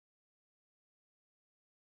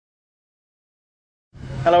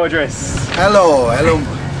Hello, Adris. Hello,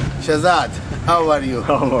 Shazad. How are you?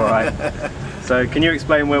 I'm alright. So, can you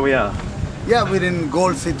explain where we are? Yeah, we're in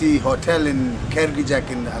Gold City Hotel in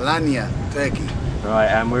Kergijak in Alanya, Turkey. Right,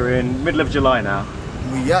 and we're in middle of July now.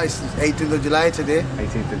 Yeah, it's 18th of July today.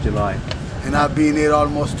 18th of July. And I've been here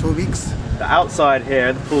almost 2 weeks. The outside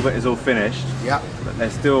here, the pool bit is all finished. Yeah. But they're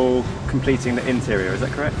still completing the interior, is that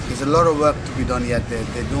correct? There's a lot of work to be done yet.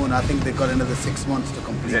 They're doing, I think they've got another 6 months to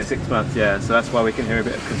complete. Yeah, 6 months, yeah. So that's why we can hear a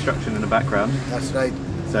bit of construction in the background. That's right.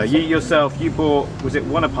 So you yourself, you bought, was it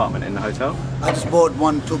one apartment in the hotel? I just bought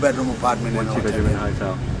one 2-bedroom apartment in a hotel. 2-bedroom in a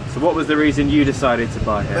hotel. So what was the reason you decided to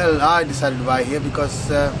buy here? Well, I decided to buy here because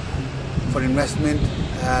for investment,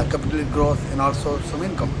 capital growth and also some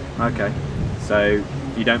income. Okay. So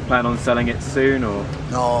you don't plan on selling it soon, or?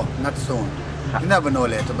 No, not soon. You never know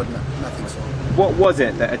later, but nothing soon. What was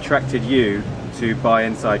it that attracted you to buy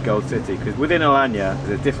inside Gold City? Because within Alanya,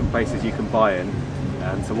 there are different places you can buy in.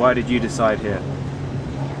 So why did you decide here?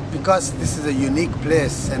 Because this is a unique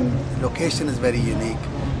place and location is very unique.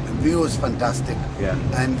 The view is fantastic. Yeah.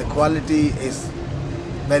 And the quality is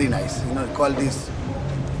very nice. You know, the quality is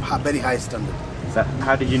very high standard. So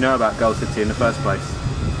how did you know about Gold City in the first place?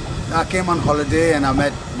 I came on holiday and I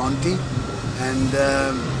met Monty,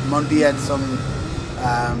 and Monty had some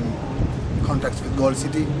contacts with Gold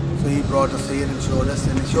City, so he brought us here and showed us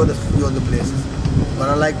a few of the places. But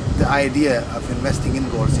I like the idea of investing in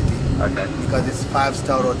Gold City. Okay. Because it's a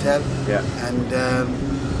 5-star hotel. Yeah. And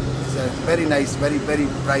it's a very nice, very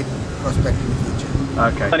bright prospect in the future.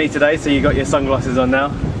 Okay. Sunny today, so you got your sunglasses on now?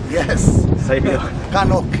 Yes. Save your...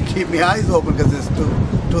 Can't keep my eyes open because it's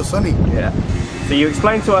too sunny. Yeah. So you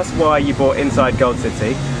explained to us why you bought inside Gold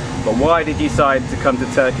City, but why did you decide to come to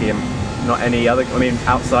Turkey and not any other,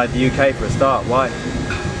 outside the UK for a start? Why?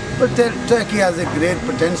 But Turkey has a great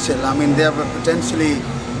potential. I mean, they have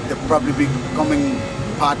they'll probably be becoming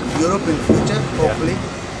part of Europe in future, hopefully.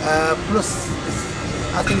 Yeah. Plus,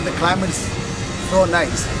 I think the climate is so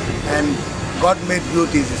nice, and God-made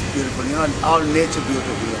beauty is beautiful. You know, all nature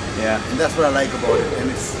beauty here. Yeah. And that's what I like about it.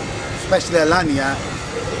 And it's especially Alanya,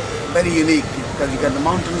 very unique because you got the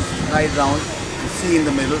mountains right around, the sea in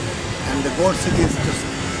the middle, and the Gold City is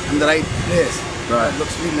just in the right place. Right. It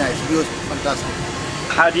looks really nice. View is fantastic.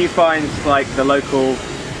 How do you find the local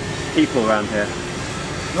people around here?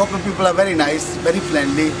 Local people are very nice, very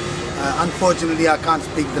friendly. Unfortunately, I can't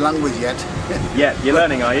speak the language yet. Yeah, you're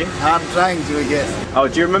learning, are you? I'm trying to, yes. Oh,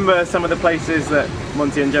 do you remember some of the places that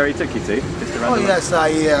Monty and Jerry took you to? Just around yes,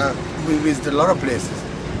 we visited a lot of places.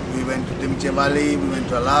 We went to Dimche Valley, we went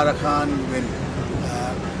to Alarakan, we went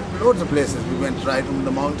loads of places. We went right on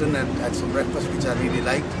the mountain and had some breakfast, which I really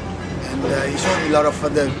liked. And he showed me a lot of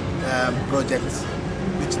other projects,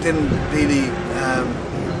 which didn't really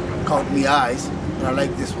caught my eyes, but I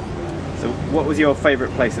like this one. So what was your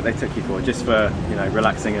favourite place that they took you for, just for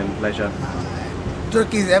relaxing and leisure?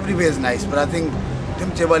 Turkey everywhere is nice, but I think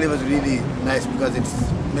Dimche Valley was really nice because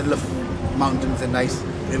it's middle of mountains and nice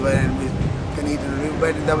river, and we can eat in the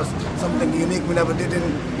river. That was something unique we never did in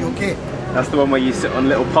UK. That's the one where you sit on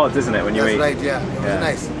little pods, isn't it, when you eat? That's right, yeah. It was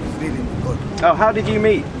nice. It was really good. Oh, how did you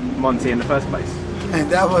meet Monty in the first place? And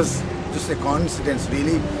that was just a coincidence,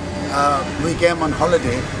 really. We came on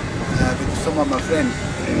holiday with some of my friends,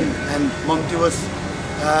 and Monty was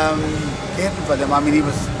catering for them. I mean,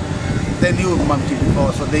 they knew Monty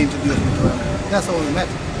before, so they introduced me to him. That's how we met.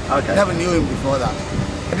 Okay. Never knew him before that.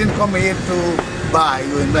 I didn't come here to buy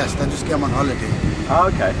or invest. I just came on holiday. Oh,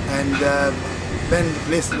 okay. And then the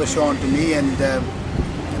places were shown to me, and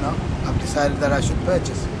I've decided that I should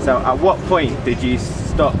purchase. So at what point did you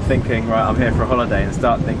stop thinking, right, I'm here for a holiday, and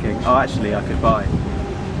start thinking, oh, actually I could buy?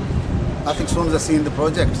 I think as soon as I seen the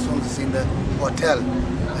project, as soon as I seen the hotel,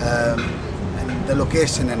 and the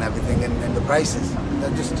location and everything, and the prices,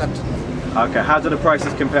 that just attracted me. Okay, how do the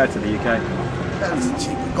prices compare to the UK? Well, it's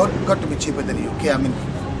cheap. Got to be cheaper than the UK. I mean,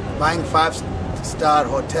 buying 5-star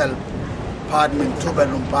hotel apartment,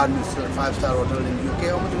 2-bedroom apartment, still a 5-star hotel in the UK,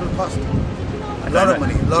 how much will it cost? A lot of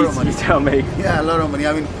money, a lot of money. You tell me. Yeah, a lot of money.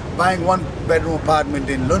 I mean, buying 1-bedroom apartment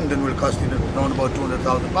in London will cost you around about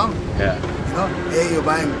 £200,000. Yeah. You know, here you're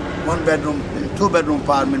buying 1-bedroom, 2-bedroom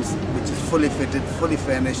apartments, which is fully fitted, fully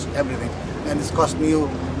furnished, everything, and it's costing you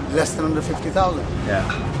less than under 50,000. Yeah.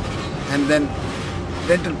 And then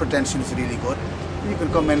rental potential is really good. You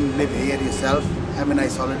can come and live here yourself, have a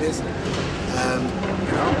nice holidays, and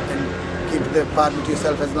keep the apartment to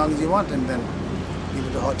yourself as long as you want, and then give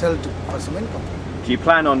it a hotel for some income. Do you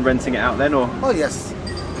plan on renting it out then, or? Oh yes,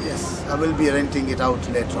 yes. I will be renting it out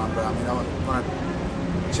later on, but I mean, I want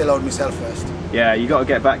to chill out myself first. Yeah, you got to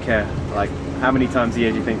get back here. Like, how many times a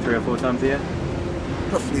year do you think? 3 or 4 times a year?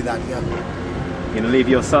 Roughly that, yeah. You're going to leave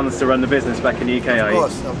your sons to run the business back in the UK, are you?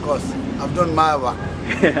 Of course. I've done my work.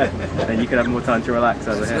 And you can have more time to relax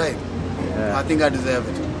over here. That's right. Yeah. I think I deserve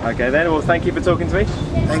it. Okay then, well thank you for talking to me.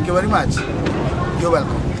 Thank you very much. You're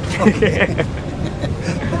welcome.